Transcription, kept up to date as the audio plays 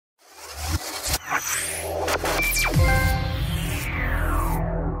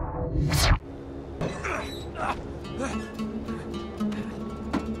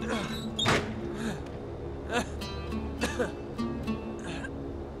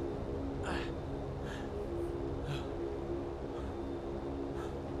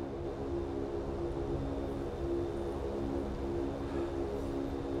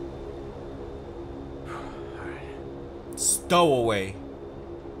Stowaway.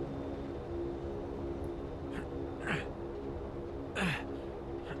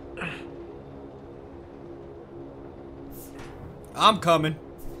 I'm coming.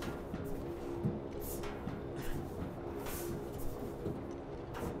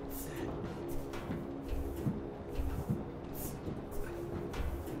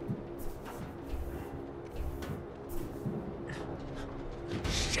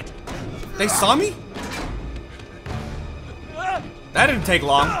 Shit. They saw me? That didn't take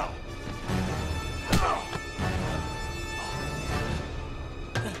long.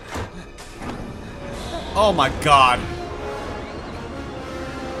 Oh my god.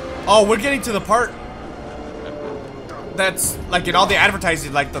 Oh, we're getting to the part that's like in all the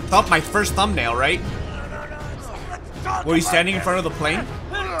advertising, like my first thumbnail, right? Were you standing in front of the plane?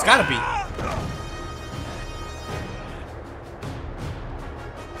 It's gotta be.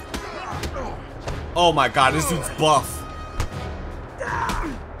 Oh my god, this dude's buff.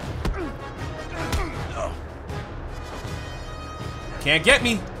 Can't get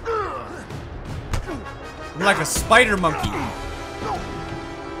me. I'm like a spider monkey.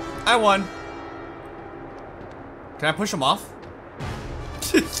 I won. Can I push him off?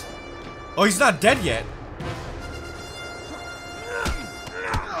 Oh, he's not dead yet.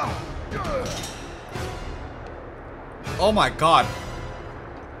 Oh my god.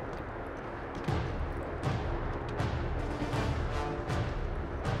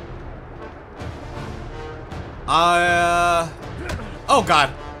 Oh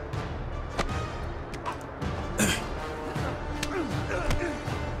god.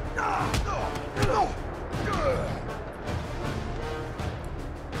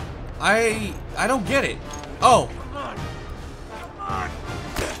 I don't get it. Oh.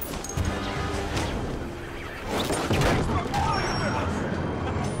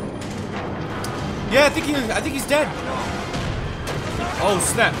 Yeah, I think he's dead. Oh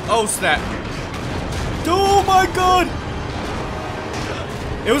snap. Oh snap. Oh my god.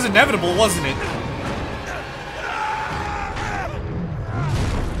 It was inevitable, wasn't it?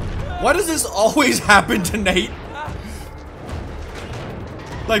 Why does this always happen to Nate?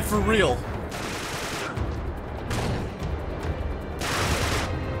 Like, for real.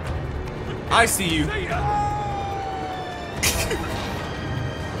 I see you.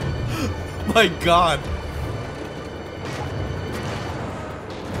 My god.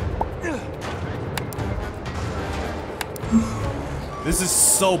 This is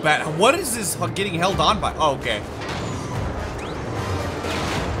so bad. What is this getting held on by? Oh, okay.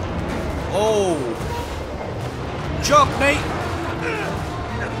 Oh. Jump, Nate.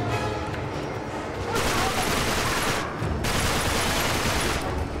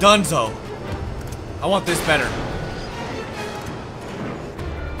 Dunzo. I want this better.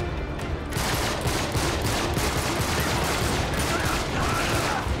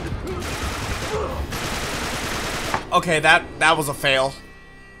 Okay, that was a fail.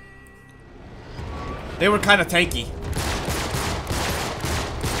 They were kind of tanky.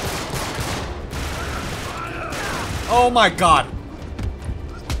 Oh my god.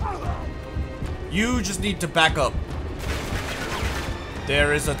 You just need to back up.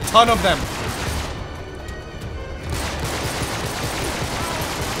 There is a ton of them.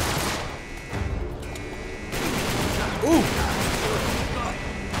 Ooh.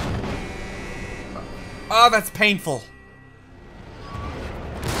 Oh, that's painful.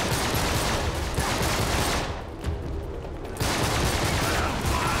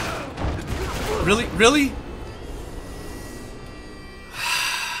 Really? Really?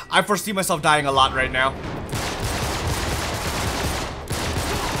 I foresee myself dying a lot right now.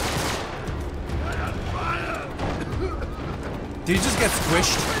 Did he just get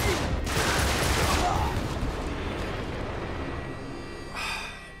squished?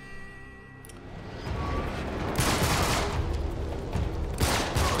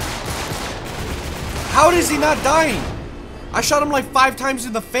 How is he not dying? I shot him like 5 times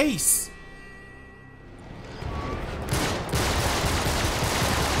in the face.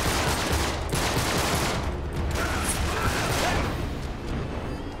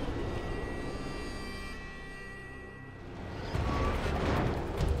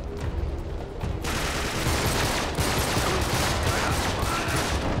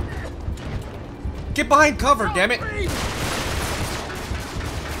 Get behind cover, damn it.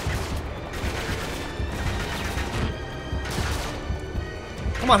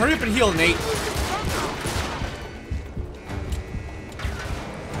 Come on, hurry up and heal, Nate.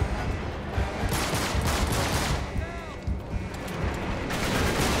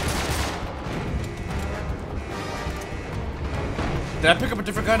 Did I pick up a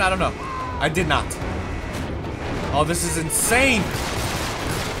different gun? I don't know. I did not. Oh, this is insane.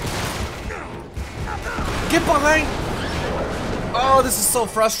 Get behind. Oh, this is so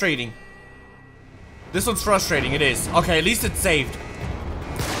frustrating. This one's frustrating, it is. Okay, at least it's saved.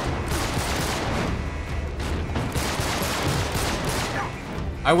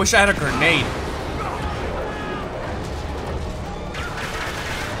 I wish I had a grenade.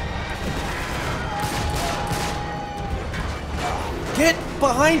 Get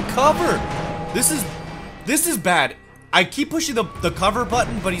behind cover. This is bad. I keep pushing the cover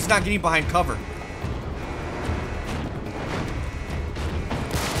button, but he's not getting behind cover.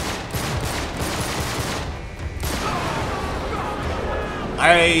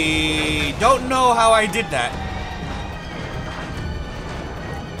 I don't know how I did that.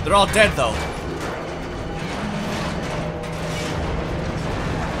 They're all dead though.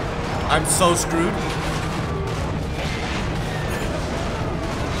 I'm so screwed.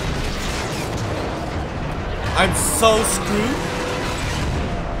 I'm so screwed.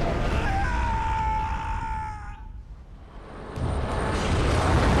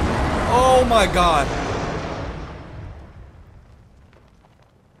 Oh my god.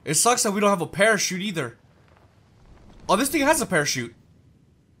 It sucks that we don't have a parachute either. Oh, this thing has a parachute.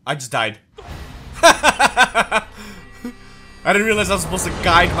 I just died. I didn't realize I was supposed to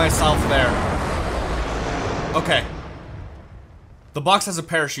guide myself there. Okay. The box has a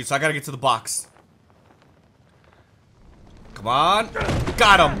parachute, so I gotta get to the box. Come on.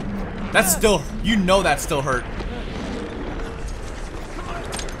 Got him. That's still, you know that still hurt.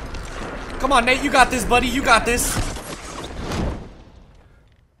 Come on, Nate, you got this, buddy. You got this.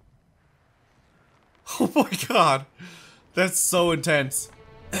 Oh my god. That's so intense.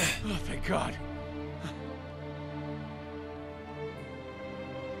 Oh, thank God.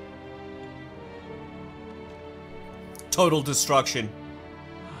 Total destruction.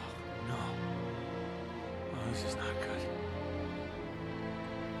 Oh, no. Oh, this is not good.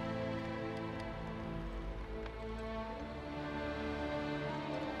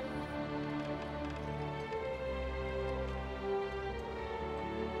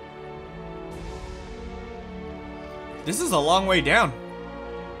 This is a long way down.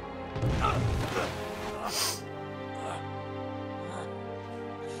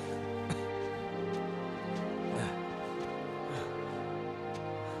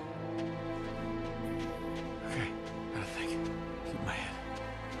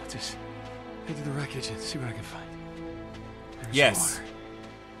 Head to the wreckage and see what I can find. Maybe yes. some water.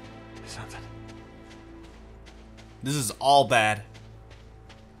 Something. This is all bad.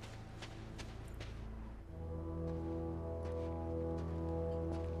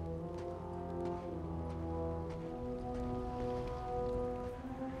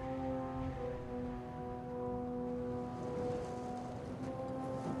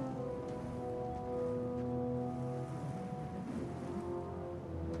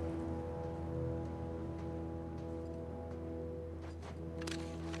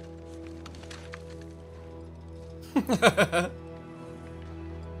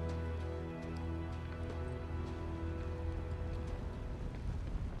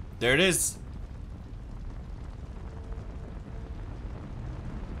 There it is.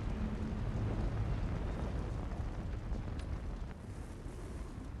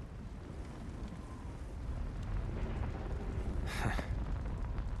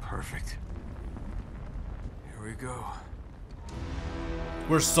 Perfect. Here we go.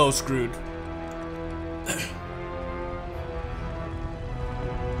 We're so screwed.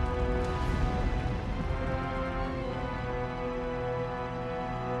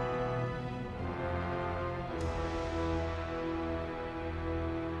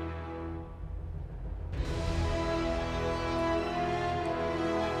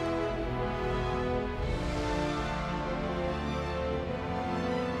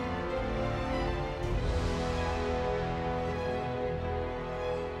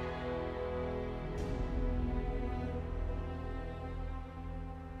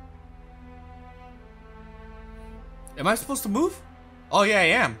 Am I supposed to move? Oh yeah, I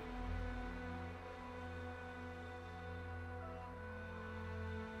am.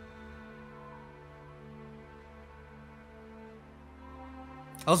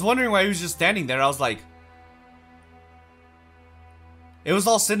 I was wondering why he was just standing there. I was like, It was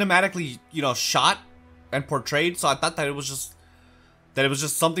all cinematically, you know, shot and portrayed, so I thought that it was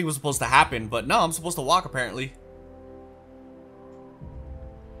just something was supposed to happen, but no, I'm supposed to walk apparently.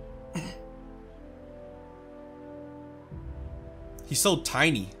 He's so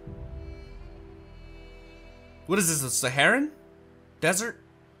tiny. What is this, a Saharan desert?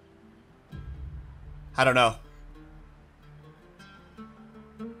 I don't know.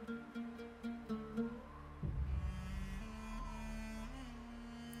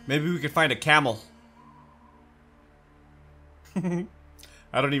 Maybe we could find a camel.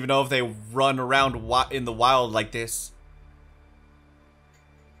 I don't even know if they run around in the wild like this.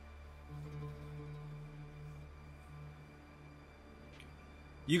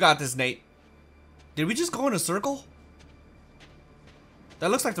 You got this, Nate. Did we just go in a circle?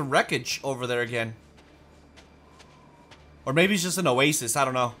 That looks like the wreckage over there again. Or maybe it's just an oasis, I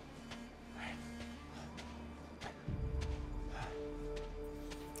don't know.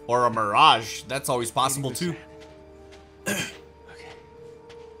 Or a mirage, that's always possible too. Okay.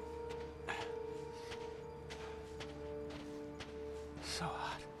 So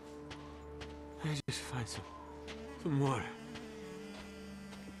hot. I just find some water.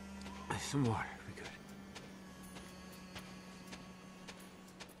 Some water would be good.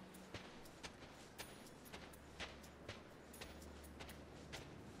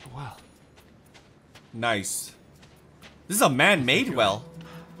 A well. Nice. This is a man-made well.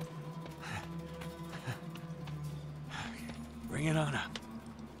 Bring it on up.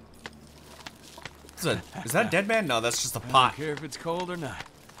 Is that a dead man? No, that's just a I don't pot. care if it's cold or not.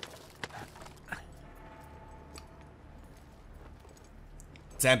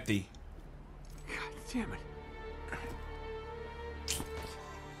 It's empty. God damn it. Oh,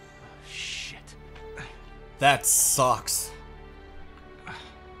 shit. That sucks.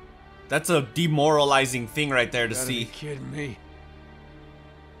 That's a demoralizing thing right there to Gotta see. be kidding me.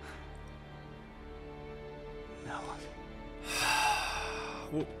 Now what?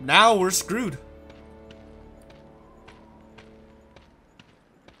 Well, now we're screwed.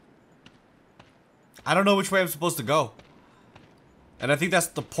 I don't know which way I'm supposed to go. And I think that's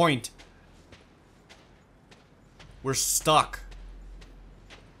the point. We're stuck.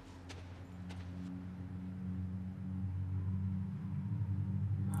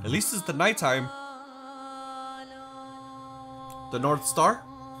 At least it's the nighttime. The North Star?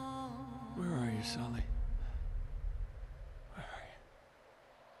 Where are you, Sully? Where are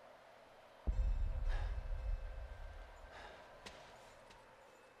you?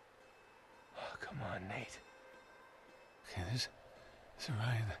 Oh, come on, Nate. Okay, this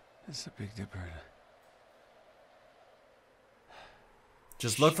Orion, that's the Big Dipper.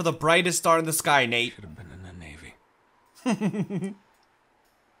 Just look for the brightest star in the sky, Nate. Should have been in the Navy.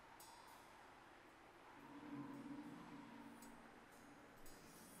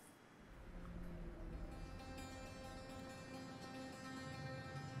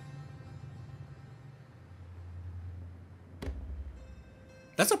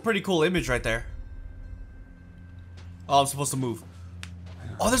 That's a pretty cool image right there. Oh, I'm supposed to move.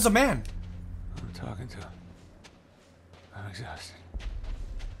 Oh, there's a man. I'm talking to. I'm exhausted.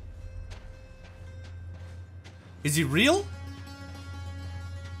 Is he real?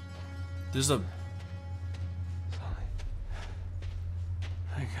 There's a... Sully.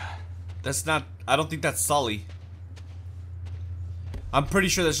 Thank God. That's not... I don't think that's Sully. I'm pretty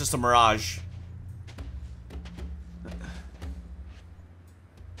sure that's just a mirage.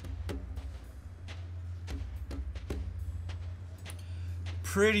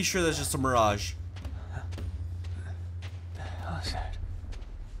 Pretty sure that's just a mirage. The hell is that?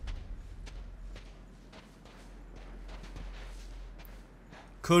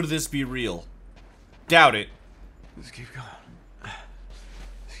 Could this be real? Doubt it. Let's keep going.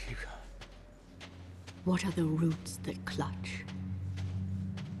 Let's keep going. What are the roots that clutch?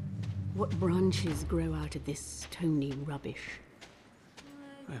 What branches grow out of this stony rubbish?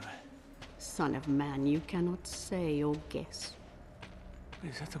 Wait a minute. Son of man, you cannot say or guess.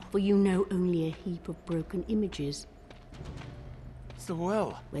 Is that the... For you know only a heap of broken images, It's the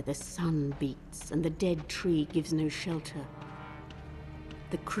well. where the sun beats and the dead tree gives no shelter.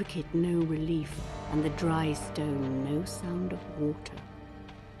 The cricket no relief, and the dry stone no sound of water.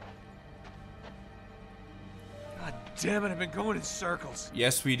 God damn it, I've been going in circles.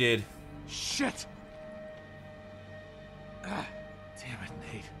 Yes, we did. Shit! Ah, damn it,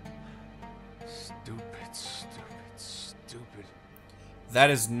 Nate. Stupid, stupid, stupid.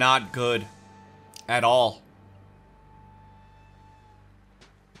 That is not good. At all.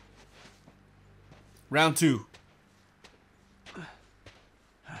 Round 2.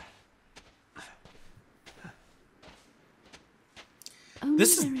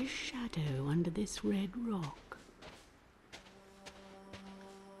 This is... there is shadow under this red rock.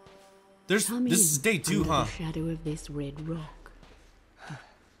 This is day 2, huh? The shadow of this red rock.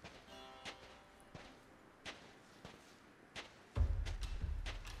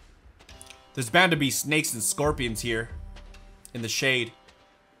 There's bound to be snakes and scorpions here. In the shade.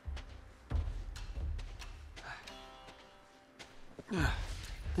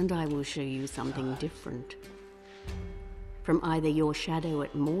 And I will show you something different. From either your shadow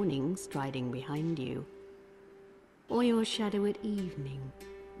at morning striding behind you, or your shadow at evening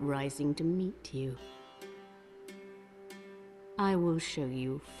rising to meet you. I will show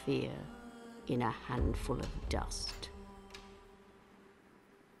you fear in a handful of dust.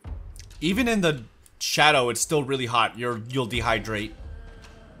 Even in the shadow, it's still really hot. You'll dehydrate.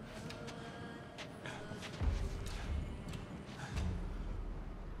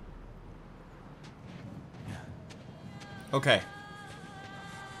 Okay.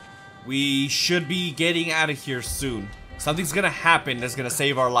 We should be getting out of here soon. Something's gonna happen that's gonna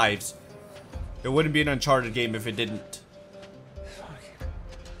save our lives. It wouldn't be an Uncharted game if it didn't.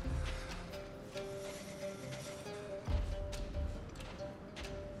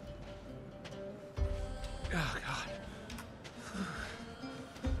 Oh, God.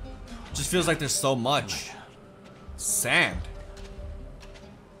 Just feels like there's so much sand.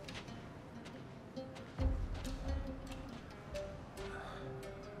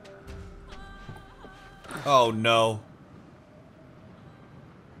 Oh no.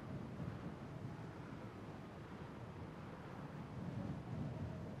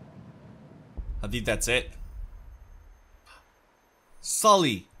 I think that's it.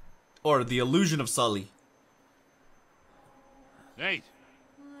 Sully. Or the illusion of Sully. Nate!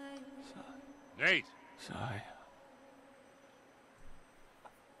 Nate! Sorry.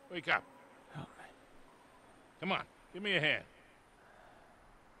 Wake up. Help me. Come on, give me a hand.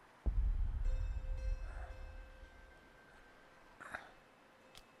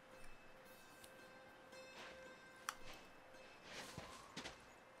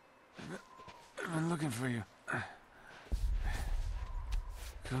 I've been looking for you.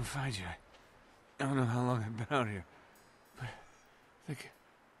 Couldn't find you. I don't know how long I've been out here. But I think...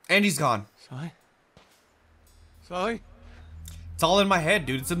 And he's gone. Sully? Sully? It's all in my head,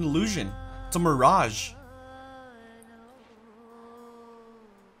 dude. It's an illusion. It's a mirage.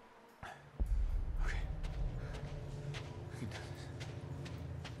 Okay. I can do this.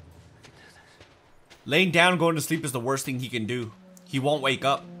 I can do this. Laying down, going to sleep is the worst thing he can do. He won't wake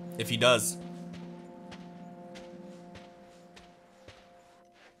up if he does.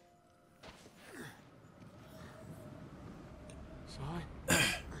 Sully?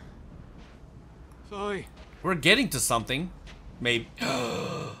 Sully? We're getting to something. Maybe.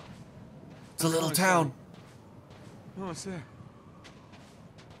 It's a little town. No, it's there.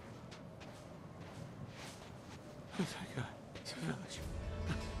 Oh, thank God. It's a village.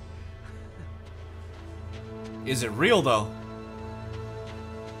 Is it real though?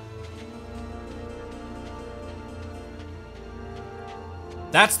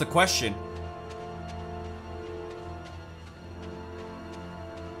 That's the question.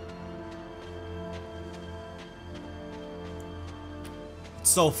 It's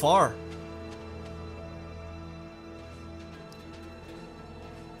so far.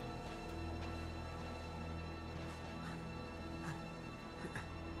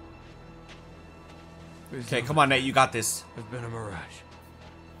 Okay, come on, Nate, you got this. It's been a mirage.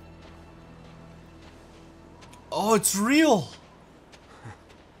 Oh, it's real.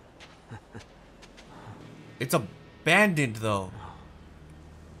 It's abandoned though.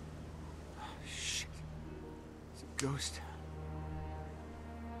 Shit. It's a ghost.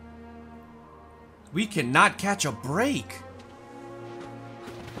 We cannot catch a break.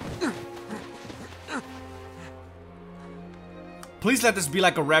 Please let this be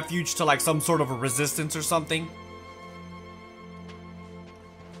like a refuge to like some sort of a resistance or something.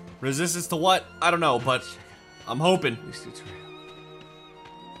 Resistance to what? I don't know, but I'm hoping. At least it's real.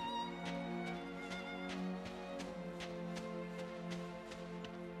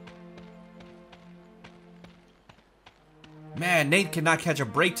 Man, Nate cannot catch a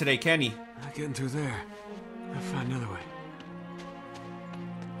break today, can he? Not getting through there. I'll find another way.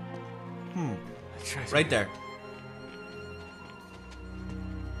 Let's try Right there.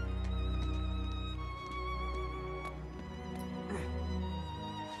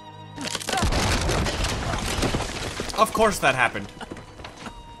 Of course that happened.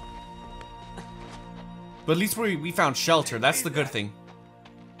 But at least we found shelter. That's the good thing.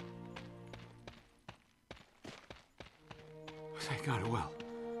 Thank God it will.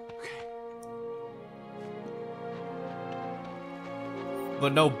 Okay.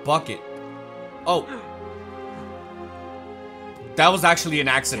 but no bucket. Oh. That was actually an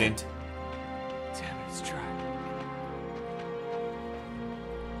accident. Damn it, it's dry.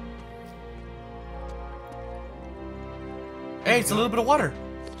 Hey, it's a little bit of water.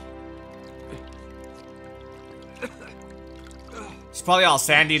 It's probably all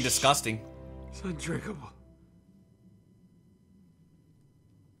sandy and disgusting. It's undrinkable.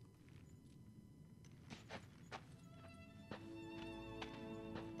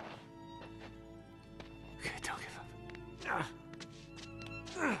 Okay, don't give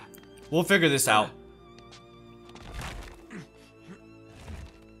up. We'll figure this out.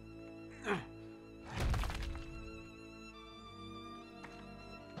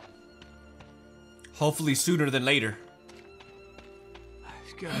 Hopefully sooner than later.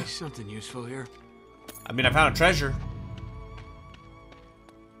 There's gotta be something useful here. I mean, I found a treasure.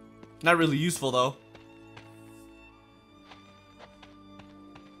 Not really useful, though.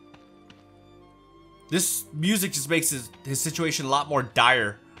 This music just makes his situation a lot more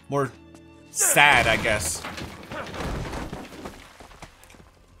dire. More sad, I guess.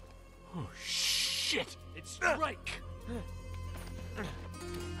 Oh, shit! It's strike.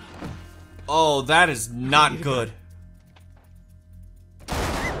 Oh, that is not good.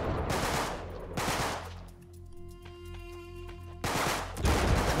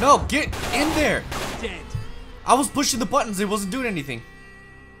 No, get in there! Dead. I was pushing the buttons, it wasn't doing anything.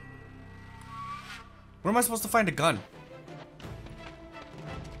 Where am I supposed to find a gun?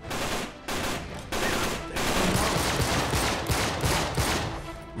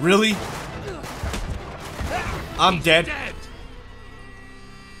 Really? I'm dead.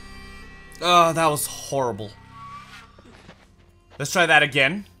 Oh, that was horrible. Let's try that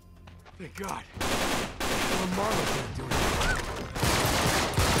again. Thank God. Well, Marlo's gonna do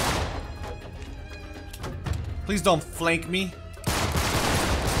it. Please don't flank me.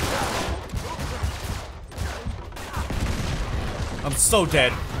 I'm so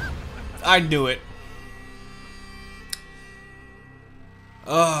dead. I knew it.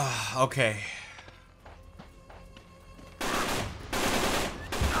 Okay.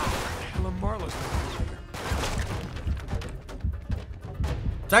 Well, Marlo's gonna do it.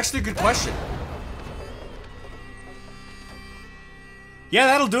 It's actually a good question. Yeah,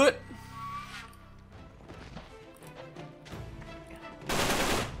 that'll do it.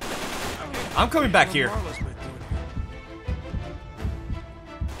 I'm coming back here. Marlo's been doing it.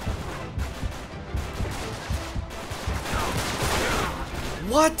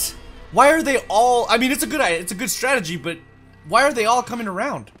 What? Why are they all? I mean, it's a good strategy, but why are they all coming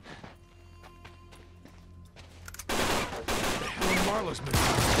around? Well, Marlo's been doing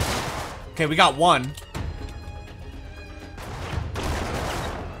it. Okay, we got one.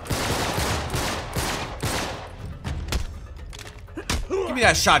 Give me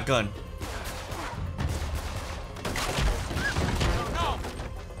that shotgun.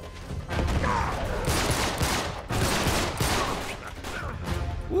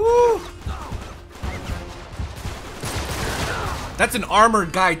 Woo! That's an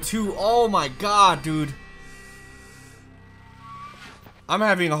armored guy too. Oh my god, dude. I'm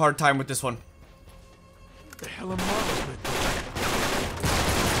having a hard time with this one. The hell of Marlo's been doing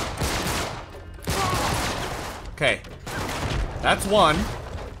it. Okay. That's one.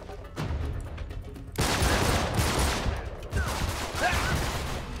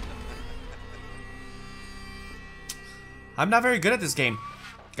 I'm not very good at this game,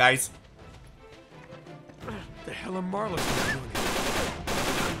 guys. The hell of Marlo's been doing it.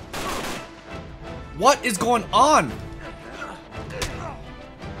 What is going on?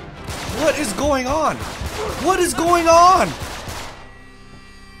 What is going on? What is going on?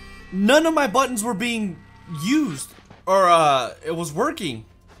 None of my buttons were being used. Or, it was working.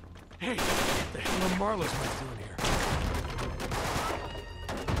 Hey, the hell of Marlo's been doing here.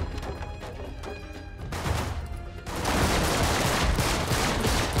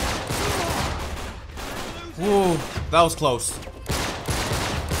 Whoa, that was close.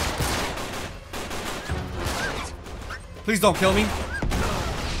 Please don't kill me.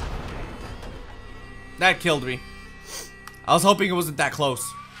 That killed me. I was hoping it wasn't that close.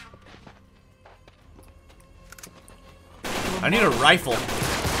 I need a rifle.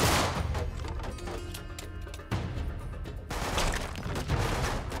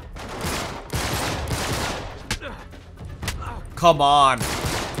 Come on.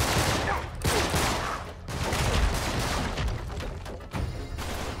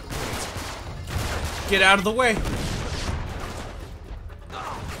 Get out of the way.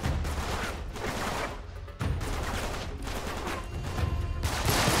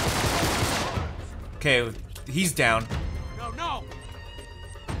 Okay, he's down. No, no.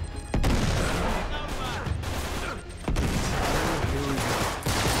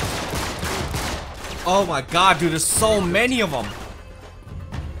 Oh my god, dude, there's so many of them.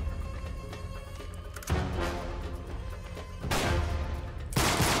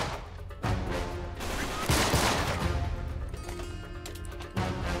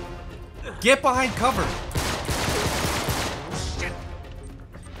 Get behind cover.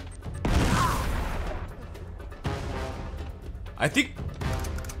 I think.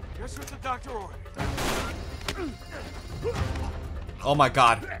 Guess what the doctor ordered. Oh my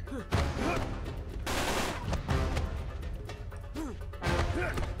god.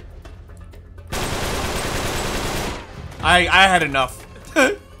 I had enough.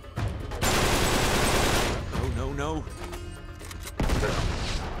 No.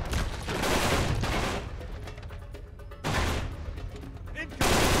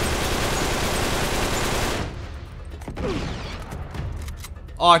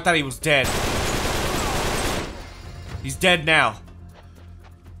 Oh, I thought he was dead. He's dead now.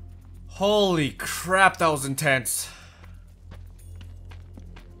 Holy crap, that was intense.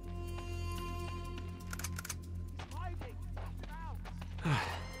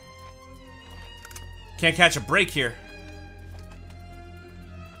 Can't catch a break here.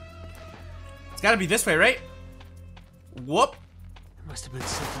 It's gotta be this way, right? Whoop. It must have been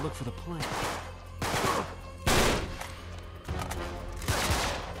set to look for the plane.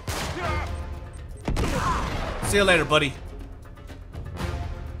 See you later, buddy.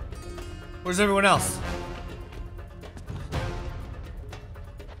 Where's everyone else?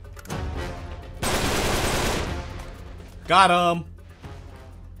 Got him.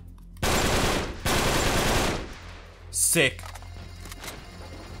 Sick.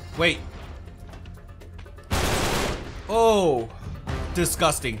 Wait. Oh,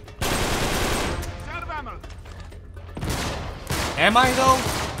 disgusting. Out of ammo. Am I though?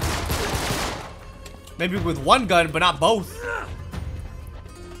 Maybe with one gun, but not both.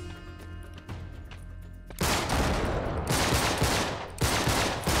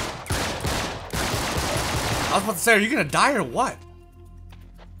 I was about to say, are you gonna die or what?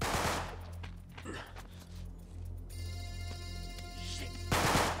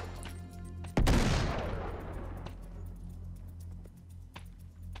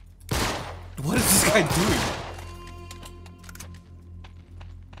 What is this guy doing?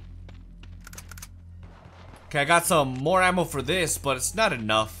 Okay, I got some more ammo for this, but it's not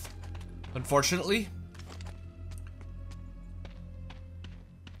enough, unfortunately.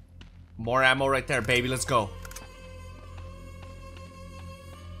 More ammo right there, baby. Let's go.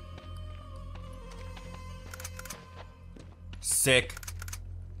 Sick.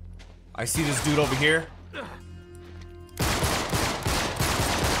 I see this dude over here.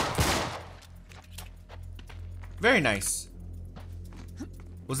 Very nice.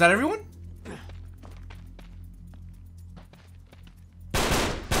 Was that everyone?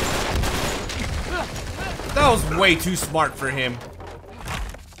 That was way too smart for him.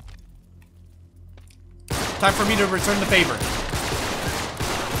 Time for me to return the favor.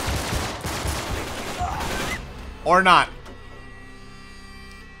 Or not.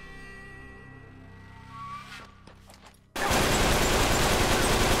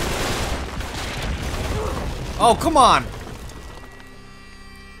 Oh, come on.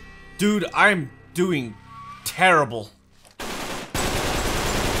 Dude, I'm doing terrible.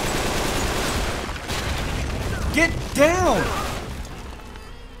 Get down!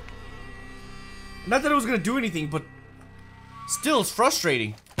 Not that it was gonna do anything, but still, it's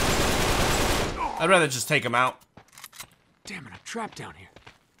frustrating. I'd rather just take him out. Damn it, I'm trapped down here.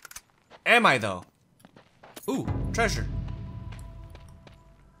 Am I, though? Ooh, treasure.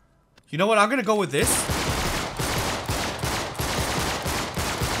 You know what? I'm gonna go with this.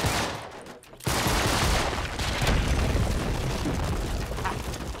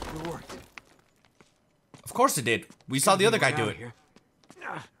 It worked. Of course it did. We saw the other guy do it.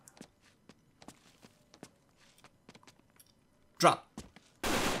 Drop.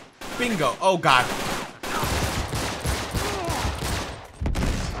 Bingo. Oh, God.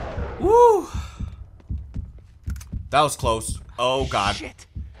 Woo. That was close. Oh, God. Shit.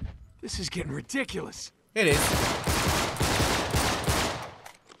 This is getting ridiculous. It is.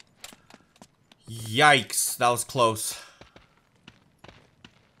 Yikes. That was close.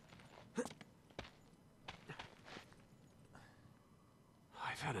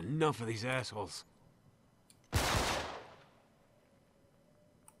 I've had enough of these assholes.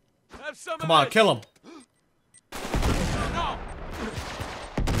 Come on, kill him. No.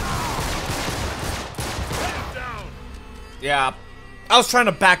 Yeah. I was trying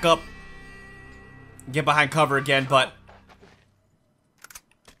to back up. Get behind cover again, but...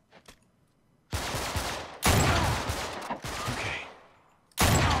 Okay.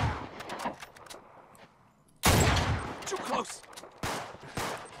 Too close.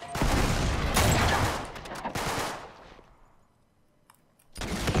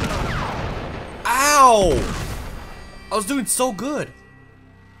 Ow! I was doing so good.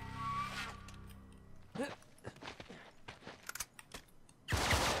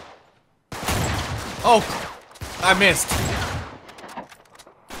 Oh, I missed.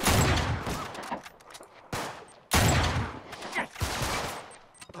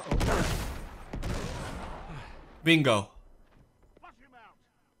 Bingo. Flush him out.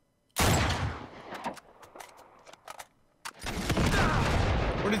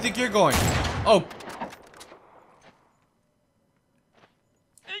 Where do you think you're going? Oh,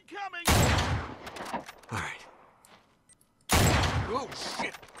 Incoming! All right. Oh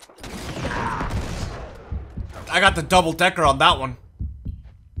shit! I got the double decker on that one.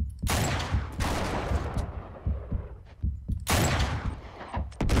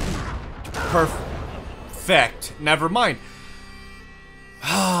 Perfect. Never mind.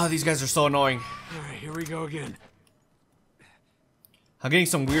 Ah, these guys are so annoying. All right, here we go again. I'm getting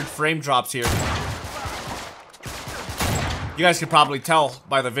some weird frame drops here. You guys could probably tell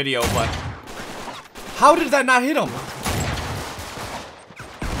by the video, but how did that not hit him?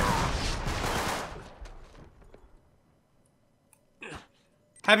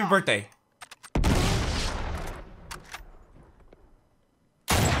 Happy birthday.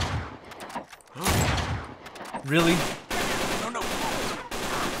 Really? No, no.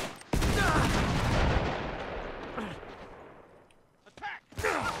 Attack!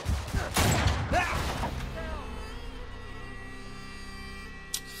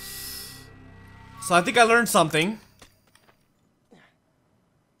 So I think I learned something.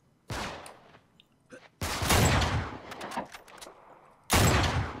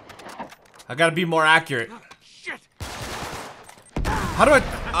 I gotta be more accurate. Shit! How do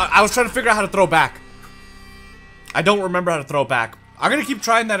I was trying to figure out how to throw back. I don't remember how to throw back. I'm gonna keep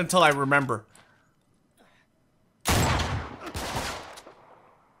trying that until I remember.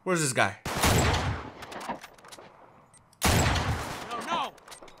 Where's this guy? No, no!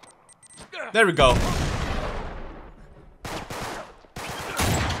 There we go.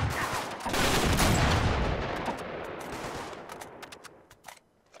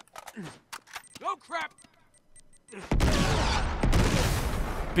 Oh crap!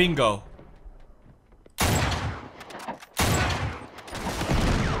 Bingo.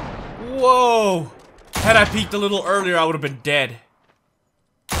 Whoa! Had I peeked a little earlier, I would have been dead.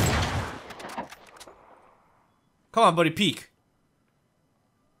 Come on, buddy, peek.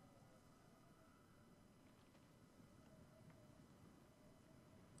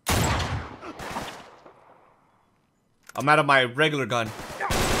 I'm out of my regular gun.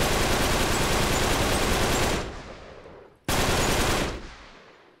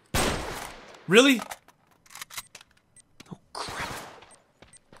 Really? Oh crap!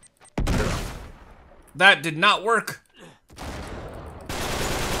 That did not work.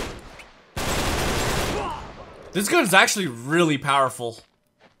 This gun is actually really powerful.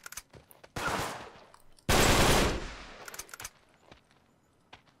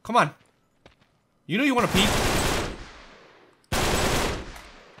 Come on. You know you want to peek.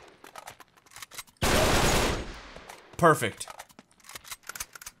 Perfect.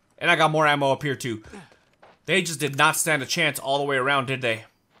 And I got more ammo up here too. They just did not stand a chance all the way around, did they?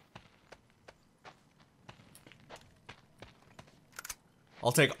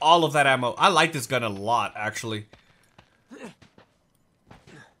 I'll take all of that ammo. I like this gun a lot, actually.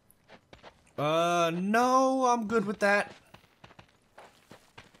 No, I'm good with that.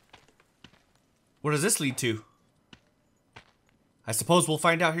 Where does this lead to? I suppose we'll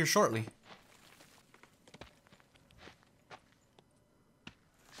find out here shortly.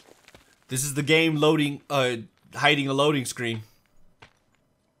 This is the game loading, hiding a loading screen.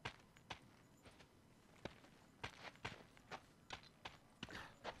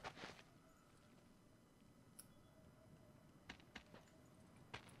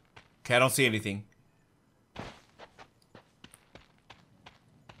 Okay, I don't see anything.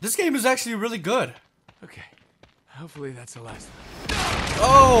 This game is actually really good. Okay, hopefully that's the last one.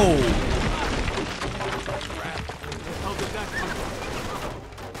 Oh! How did that come from?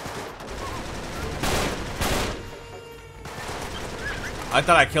 I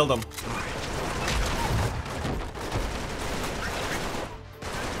thought I killed him.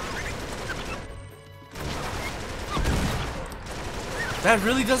 That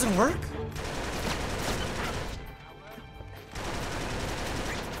really doesn't work?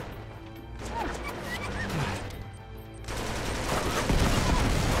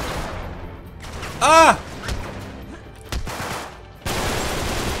 Ah!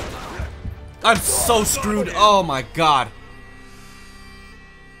 I'm so screwed. Oh my god.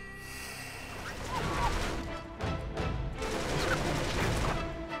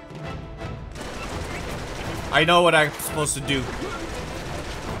 I know what I'm supposed to do.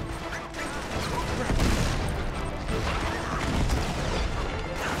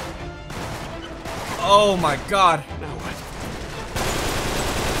 Oh my god.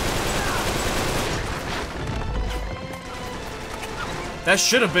 That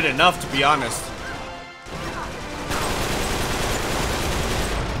should have been enough, to be honest.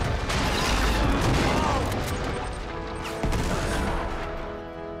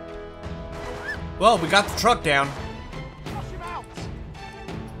 Well, we got the truck down.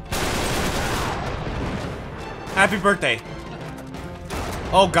 Happy birthday.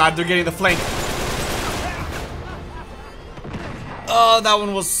 Oh god, they're getting the flank. Oh, that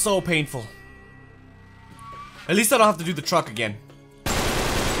one was so painful. At least I don't have to do the truck again.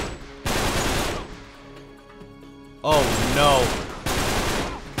 Oh no.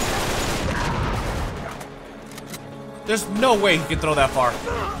 There's no way he can throw that far.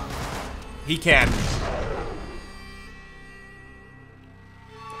 He can.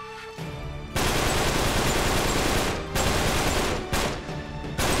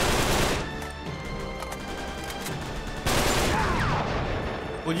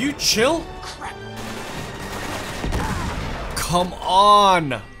 Will you chill? Crap. Come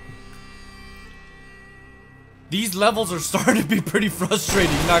on. These levels are starting to be pretty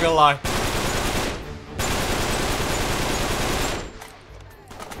frustrating, not gonna lie.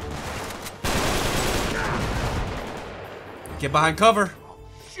 Get behind cover.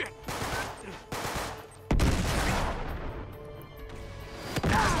 Shit.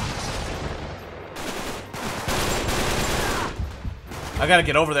 I gotta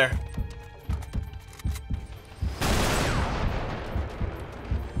get over there.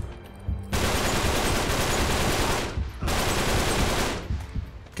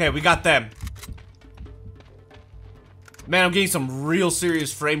 Okay, we got them. Man, I'm getting some real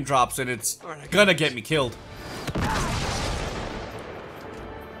serious frame drops and it's gonna get me killed.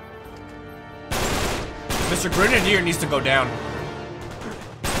 Mr. Grenadier needs to go down.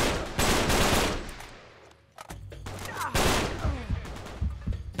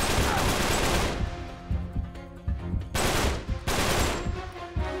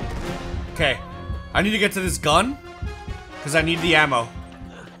 Okay, I need to get to this gun because I need the ammo.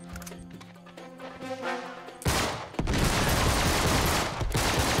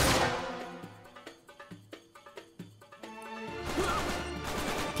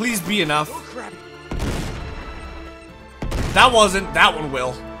 Please be enough. Oh, crap. That wasn't. That one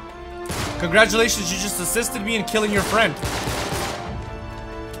will. Congratulations, you just assisted me in killing your friend.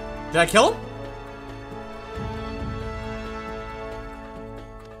 Did I kill him?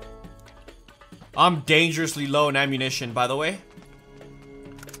 I'm dangerously low in ammunition, by the way.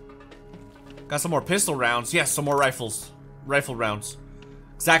 Got some more pistol rounds. Yes, some more rifles. Rifle rounds.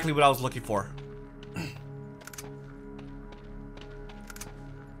 Exactly what I was looking for.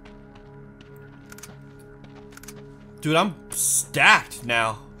 Dude, I'm stacked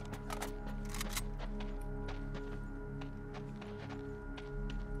now.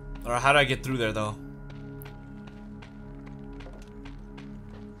 Alright, how do I get through there, though?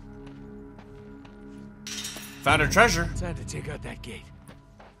 Found a treasure. Time to take out that gate.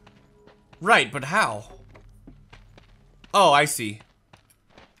 Right, but how? Oh, I see.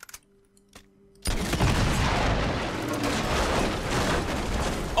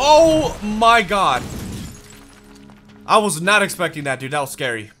 Oh my god. I was not expecting that, dude. That was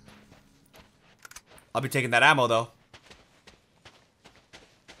scary. I'll be taking that ammo, though.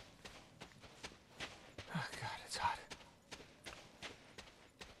 Oh god, it's hot.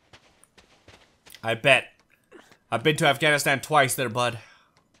 I bet. I've been to Afghanistan twice there, bud.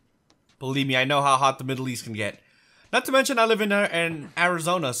 Believe me, I know how hot the Middle East can get. Not to mention I live in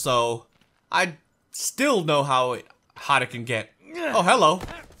Arizona, so I still know how hot it can get. Oh, hello.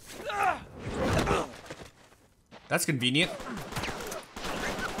 That's convenient.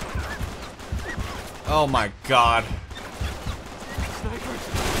 Oh my god.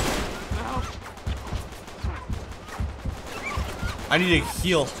 I need to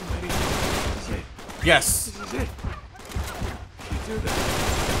heal. Yes. This is it. Can't do that.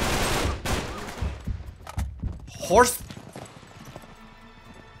 Horse?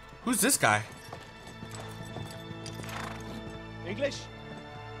 Who's this guy? English?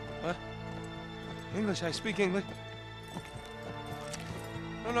 What? English, I speak English.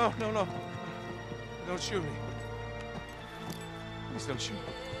 No. Don't shoot me. Please don't shoot me.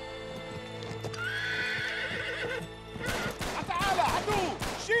 تعال هاتوه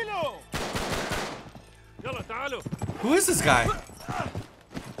شيلوا Who is this guy?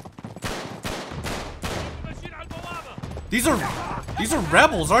 These are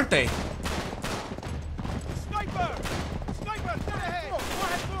rebels, aren't they?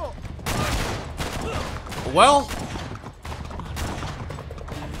 Well,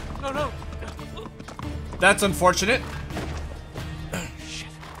 No. that's unfortunate. Shit.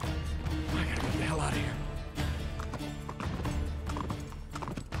 I gotta get the hell out of here.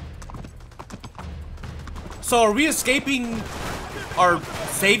 So are we escaping our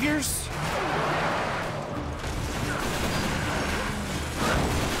saviors?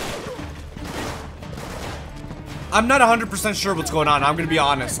 I'm not 100% sure what's going on. I'm gonna be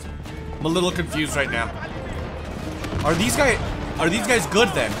honest. I'm a little confused right now. Are these guys good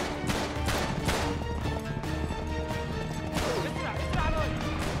then?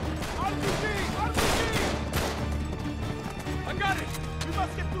 I got it. We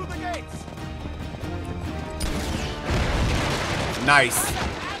must get through the gates. Nice.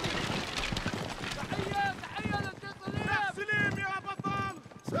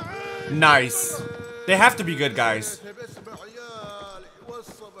 Nice. They have to be good guys.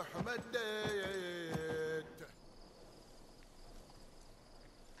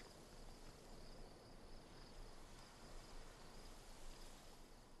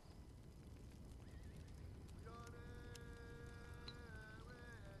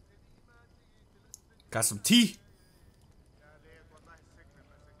 Got some tea.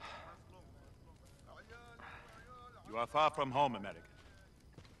 You are far from home, American.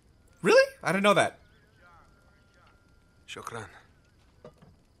 Really? I didn't know that. Shukran.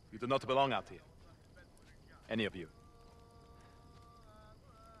 You do not belong out here. Any of you.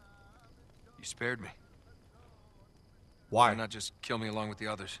 You spared me. Why? Why not just kill me along with the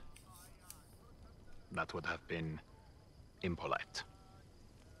others? That would have been impolite.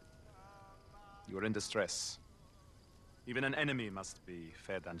 You are in distress. Even an enemy must be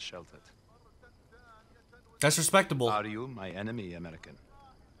fed and sheltered. That's respectable. Are you my enemy, American?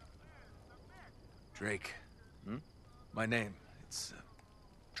 Drake. My name, it's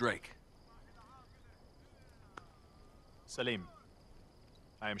Drake. Salim.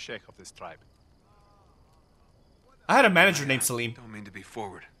 I am Sheikh of this tribe. I had a manager named Salim. Don't mean to be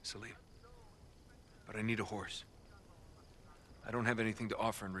forward, Salim. But I need a horse. I don't have anything to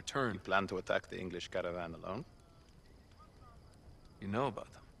offer in return. You plan to attack the English caravan alone? You know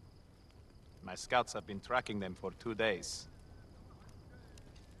about them. My scouts have been tracking them for 2 days.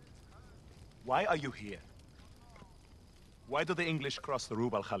 Why are you here? Why do the English cross the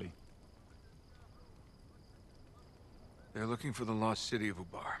Rub al-Khali? They're looking for the lost city of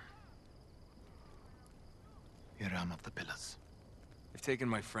Ubar. Hiram of the Pillars. They've taken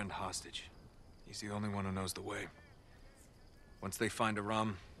my friend hostage. He's the only one who knows the way. Once they find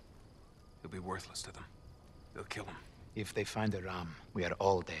Aram, he'll be worthless to them. They'll kill him. If they find Hiram, we are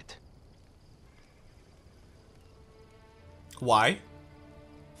all dead. Why?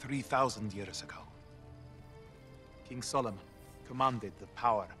 3,000 years ago, King Solomon commanded the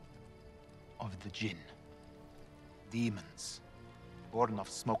power of the Jinn. Demons, born of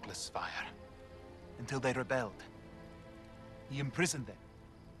smokeless fire, until they rebelled. He imprisoned them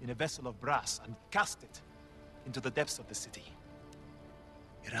in a vessel of brass and cast it into the depths of the city.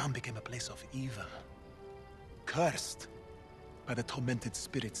 Iran became a place of evil, cursed by the tormented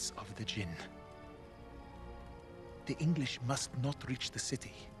spirits of the Jinn. The English must not reach the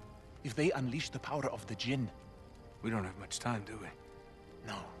city. If they unleash the power of the Jinn... We don't have much time, do we?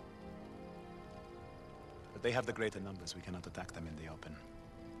 No. But they have the greater numbers. We cannot attack them in the open.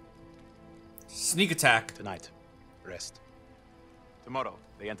 Sneak attack. Tonight, rest. Tomorrow,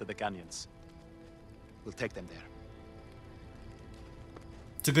 they enter the canyons. We'll take them there.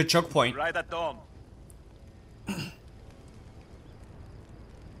 It's a good choke point. Right at dawn.